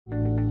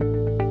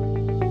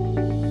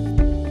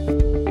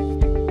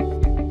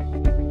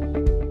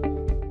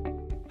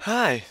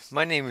Hi,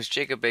 my name is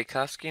Jacob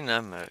Bakovsky and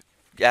I'm an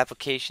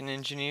application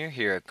engineer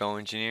here at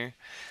GoEngineer.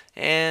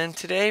 And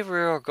today we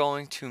are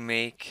going to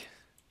make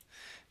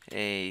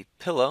a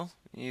pillow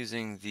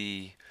using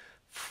the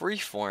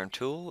Freeform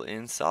tool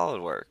in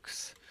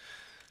SOLIDWORKS.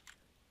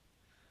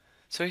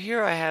 So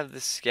here I have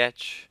the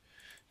sketch.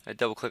 I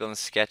double click on the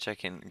sketch, I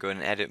can go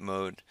in edit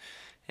mode.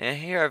 And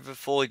here I have it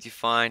fully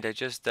defined. I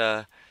just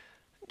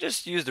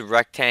used a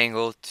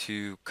rectangle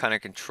to kind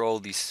of control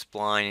the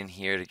spline in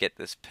here to get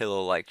this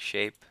pillow-like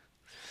shape.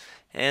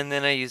 And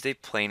then I used a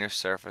planar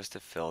surface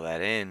to fill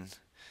that in.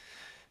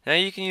 Now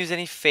you can use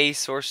any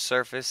face or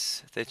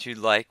surface that you'd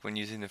like when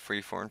using the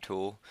Freeform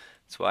tool.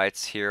 That's why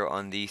it's here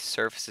on the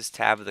Surfaces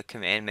tab of the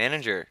Command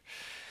Manager.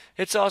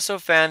 It's also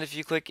found if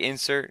you click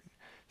Insert,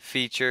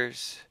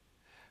 Features,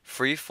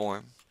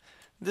 Freeform.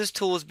 This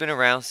tool has been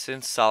around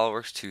since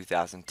SOLIDWORKS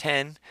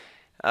 2010,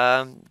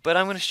 but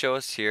I'm going to show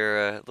us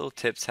here little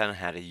tips on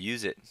how to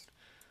use it.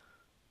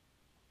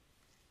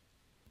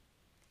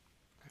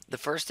 The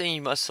first thing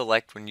you must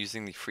select when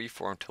using the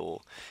Freeform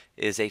tool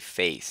is a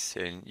face,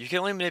 and you can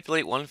only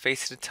manipulate one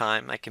face at a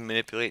time. I can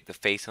manipulate the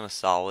face on a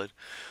solid,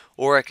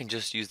 or I can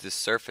just use this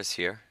surface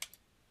here.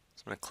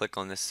 So I'm going to click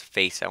on this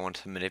face I want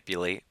to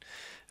manipulate,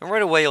 and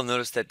right away you'll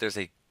notice that there's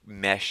a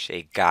mesh,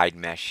 a guide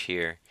mesh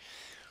here.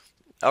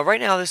 Right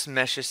now this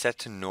mesh is set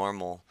to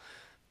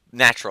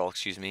natural,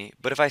 excuse me,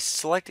 but if I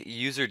select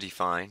user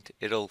defined,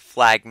 it'll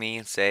flag me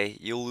and say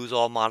you'll lose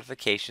all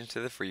modifications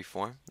to the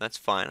freeform. That's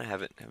fine, I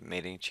haven't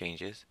made any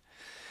changes.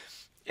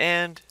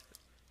 And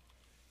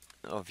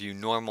I'll view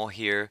normal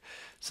here,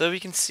 so we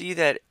can see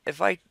that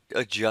if I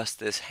adjust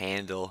this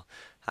handle,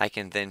 I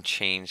can then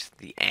change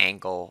the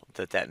angle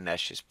that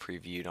mesh is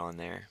previewed on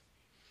there.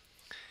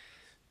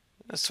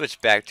 Let's switch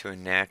back to a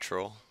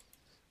natural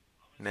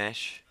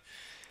mesh.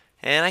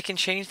 And I can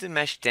change the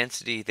mesh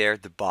density there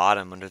at the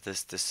bottom under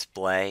this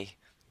display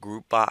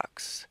group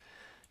box.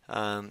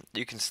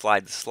 You can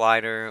slide the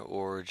slider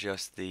or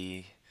just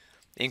the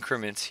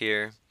increments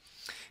here.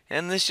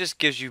 And this just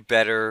gives you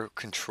better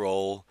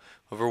control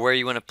over where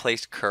you want to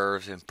place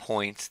curves and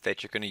points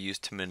that you're going to use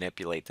to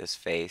manipulate this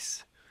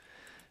face.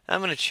 I'm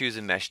going to choose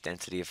a mesh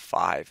density of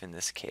 5 in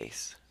this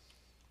case.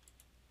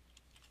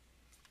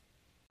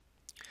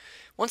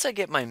 Once I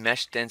get my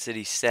mesh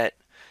density set,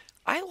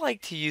 I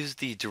like to use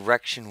the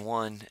direction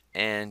 1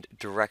 and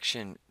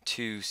direction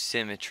 2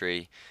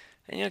 symmetry,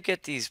 and you'll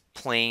get these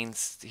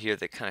planes here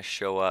that kind of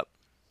show up.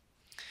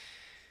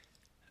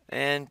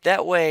 And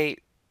that way,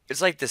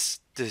 it's like this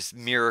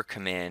mirror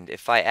command.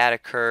 If I add a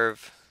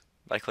curve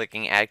by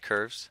clicking add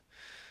curves,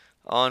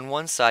 on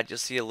one side you'll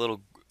see a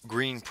little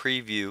green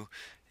preview.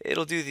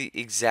 It'll do the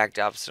exact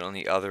opposite on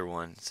the other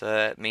one, so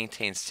that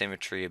maintains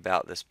symmetry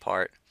about this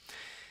part.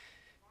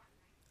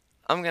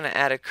 I'm going to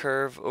add a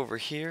curve over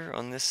here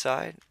on this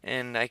side,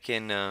 and I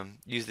can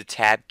use the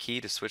tab key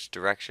to switch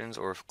directions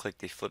or click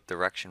the flip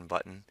direction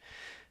button.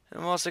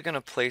 I'm also going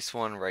to place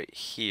one right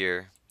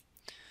here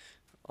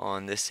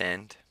on this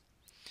end.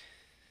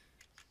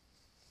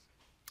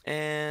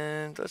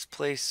 And let's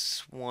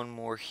place one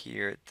more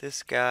here at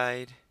this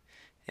guide,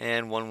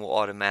 and one will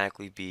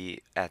automatically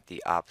be at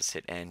the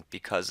opposite end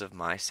because of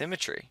my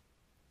symmetry.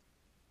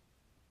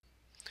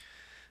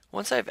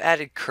 Once I've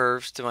added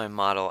curves to my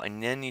model, I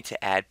then need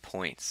to add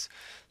points.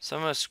 So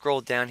I'm going to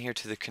scroll down here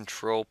to the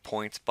control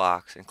points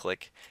box and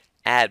click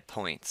add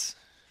points.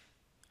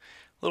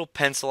 A little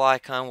pencil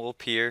icon will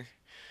appear,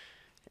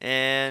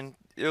 and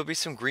there will be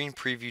some green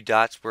preview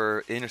dots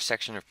where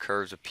intersection of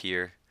curves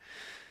appear.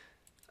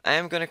 I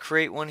am going to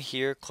create one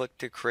here. Click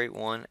to create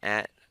one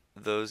at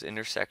those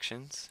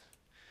intersections.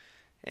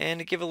 And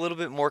to give a little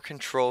bit more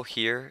control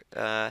here,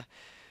 I'm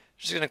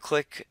just going to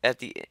click at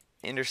the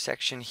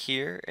intersection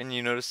here, and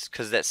you notice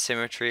because that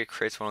symmetry, it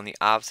creates one on the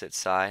opposite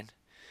side.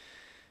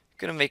 I'm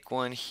going to make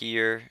one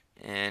here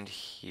and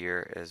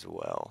here as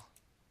well.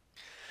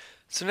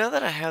 So now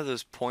that I have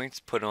those points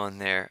put on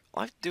there,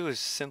 all I have to do is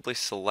simply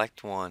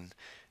select one,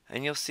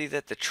 and you'll see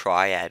that the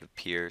triad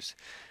appears.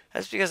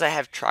 That's because I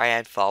have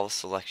triad follow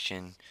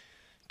selection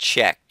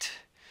checked.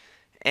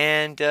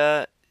 And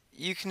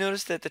you can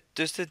notice that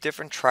there's a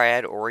different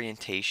triad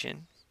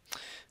orientation.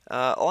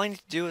 All I need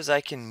to do is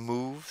I can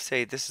move,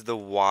 say this is the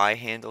Y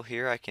handle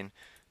here, I can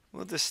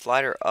move the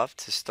slider up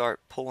to start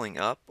pulling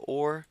up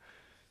or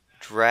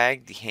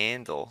drag the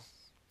handle.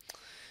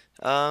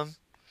 And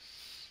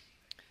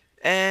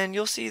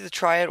you'll see the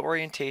triad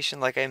orientation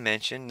like I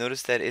mentioned.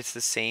 Notice that it's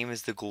the same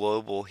as the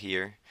global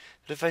here.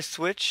 But if I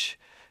switch,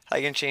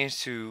 I can change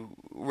to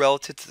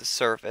relative to the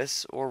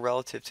surface or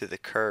relative to the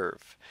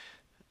curve.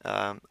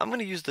 I'm going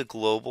to use the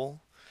global,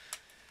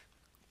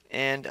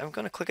 and I'm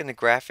going to click in the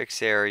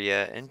graphics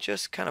area and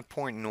just kind of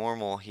point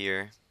normal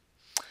here.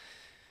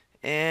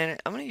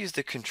 And I'm going to use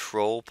the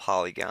control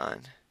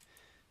polygon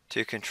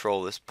to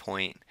control this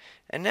point.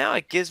 And now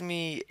it gives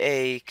me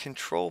a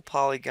control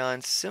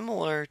polygon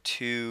similar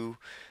to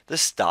the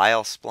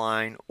style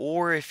spline,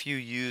 or if you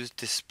use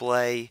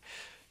display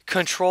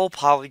control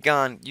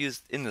polygon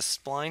used in the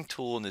spline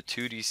tool in the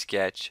 2D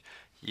sketch,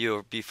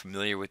 you'll be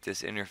familiar with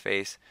this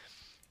interface.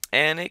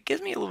 And it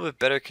gives me a little bit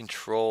better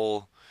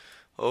control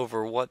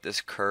over what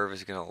this curve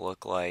is going to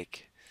look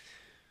like.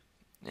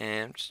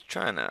 And I'm just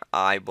trying to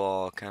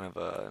eyeball kind of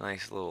a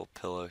nice little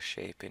pillow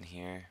shape in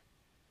here.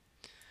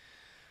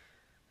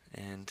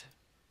 And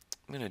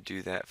I'm going to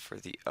do that for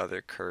the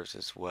other curves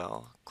as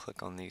well.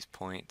 Click on these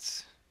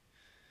points.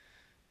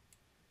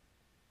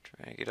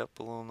 Drag it up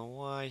along the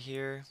Y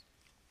here.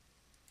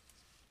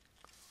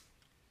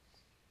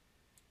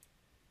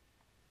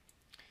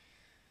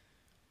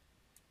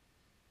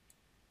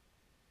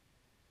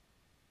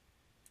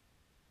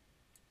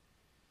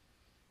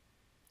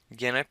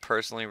 Again, I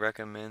personally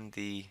recommend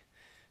the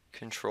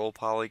control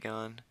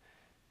polygon.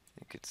 I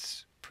think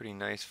it's pretty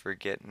nice for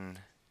getting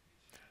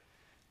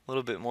a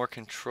little bit more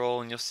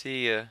control, and you'll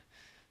see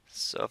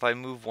so if I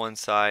move one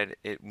side,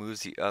 it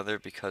moves the other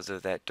because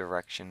of that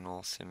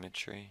directional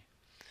symmetry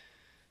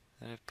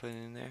that I've put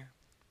in there.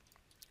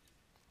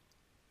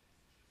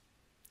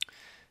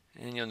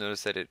 And you'll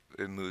notice that it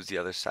moves the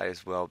other side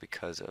as well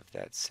because of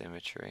that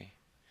symmetry.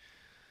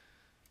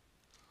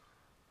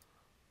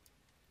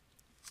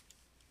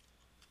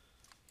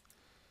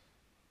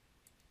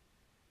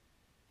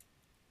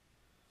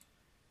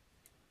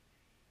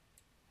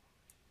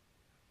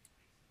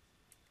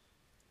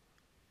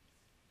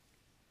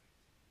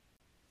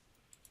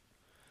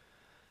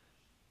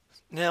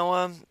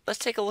 Now, let's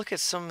take a look at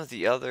some of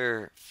the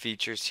other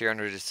features here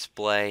under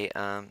display.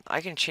 I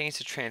can change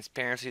the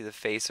transparency of the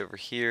face over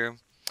here.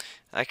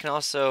 I can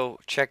also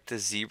check the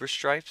zebra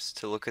stripes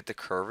to look at the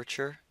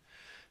curvature,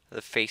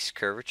 the face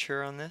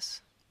curvature on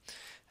this,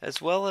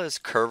 as well as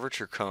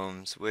curvature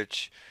combs,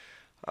 which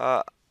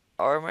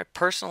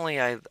personally,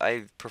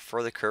 I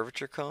prefer the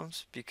curvature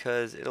combs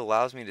because it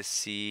allows me to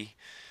see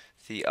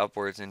the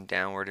upwards and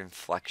downward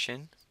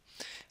inflection.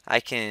 I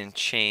can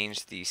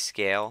change the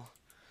scale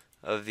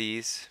of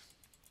these,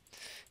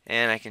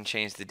 and I can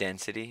change the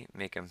density,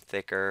 make them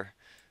thicker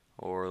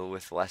or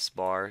with less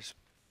bars.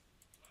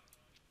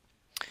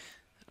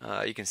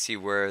 You can see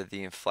where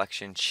the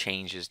inflection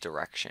changes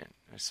direction.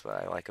 That's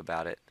what I like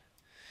about it.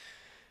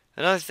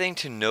 Another thing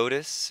to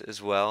notice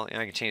as well,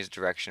 I can change the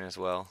direction as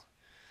well,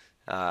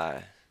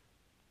 but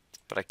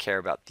I care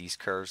about these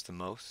curves the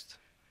most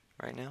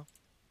right now.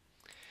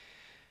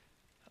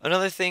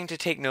 Another thing to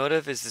take note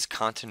of is this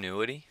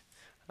continuity.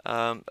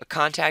 A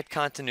contact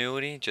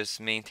continuity just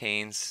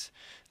maintains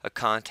a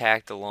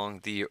contact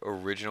along the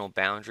original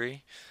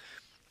boundary.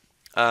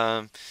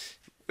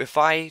 If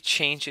I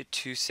change it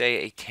to, say,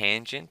 a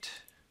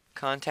tangent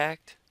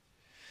contact,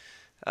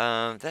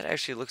 that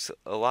actually looks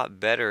a lot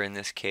better in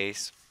this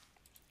case.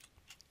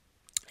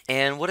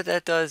 And what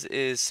that does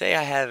is, say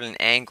I have an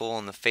angle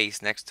on the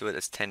face next to it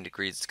that's 10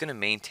 degrees, it's going to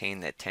maintain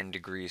that 10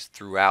 degrees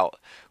throughout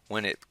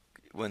when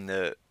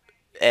the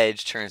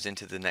edge turns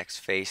into the next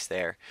face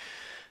there.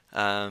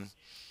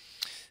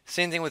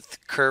 Same thing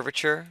with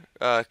curvature.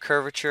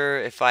 Curvature,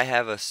 if I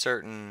have a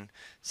certain,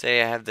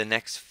 say I have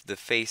the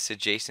face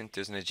adjacent,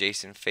 there's an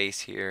adjacent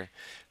face here,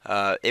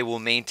 it will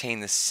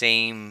maintain the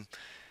same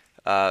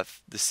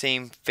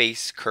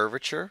face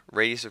curvature,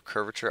 radius of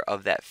curvature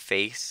of that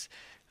face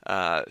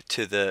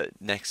to the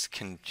next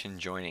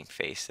conjoining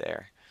face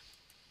there.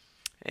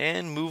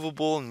 And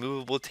movable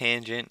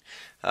tangent.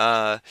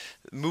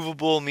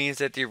 Movable means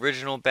that the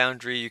original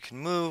boundary you can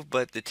move,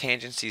 but the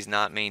tangency is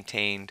not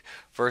maintained.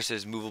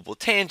 Versus movable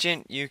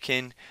tangent, you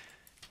can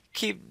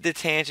keep the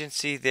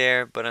tangency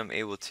there, but I'm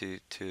able to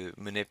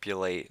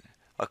manipulate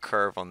a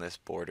curve on this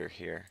border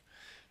here.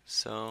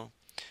 So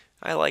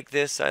I like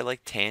this. I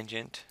like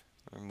tangent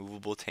or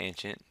movable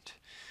tangent.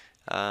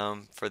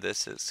 For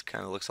this, it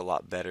kind of looks a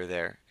lot better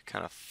there. It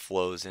kind of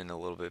flows in a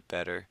little bit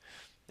better.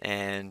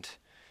 And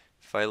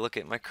if I look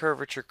at my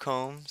curvature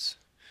combs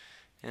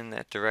in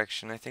that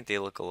direction, I think they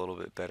look a little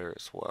bit better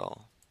as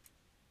well.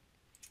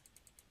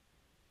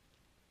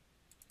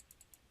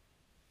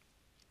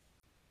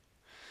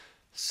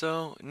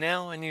 So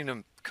now I need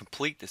to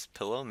complete this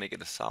pillow, make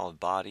it a solid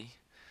body.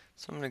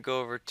 So I'm going to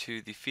go over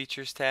to the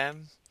Features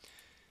tab,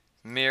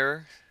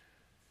 Mirror,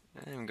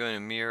 and I'm going to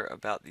mirror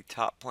about the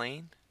top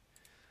plane.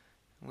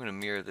 I'm going to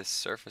mirror this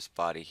surface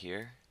body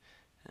here,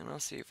 and I'll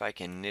see if I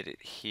can knit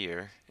it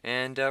here.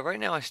 And right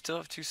now I still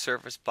have two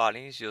surface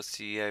bodies. You'll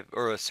see,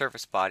 or a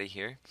surface body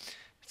here.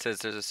 It says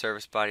there's a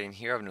surface body in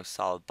here. I have no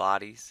solid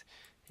bodies,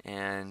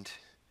 and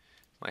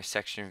my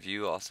section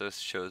view also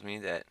shows me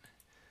that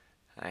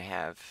I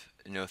have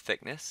no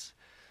thickness.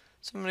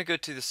 So I'm going to go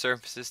to the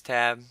Surfaces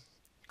tab,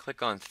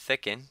 click on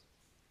Thicken,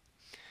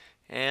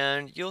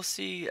 and you'll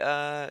see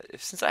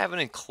since I have an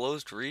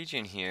enclosed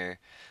region here,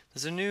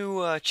 there's a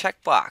new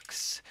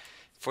checkbox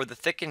for the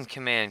Thicken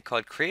command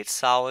called Create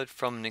Solid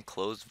from an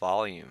Enclosed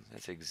Volume.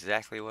 That's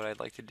exactly what I'd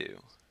like to do.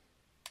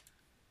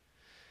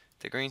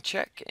 The green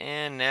check,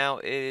 and now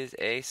it is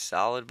a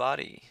solid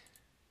body.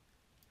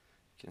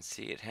 You can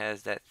see it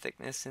has that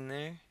thickness in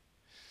there.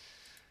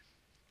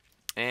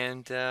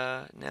 And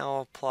now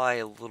I'll apply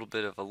a little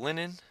bit of a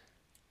linen,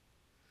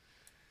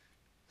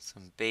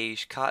 some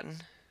beige cotton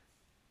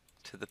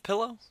to the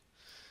pillow,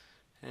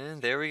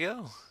 and there we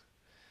go.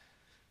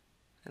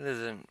 It is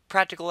a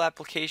practical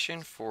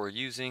application for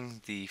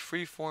using the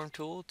Freeform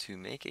tool to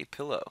make a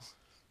pillow.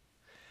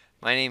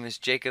 My name is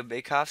Jacob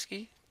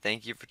Bakovsky.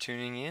 Thank you for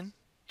tuning in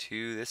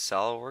to this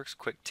SOLIDWORKS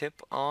quick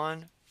tip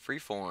on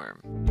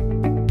Freeform.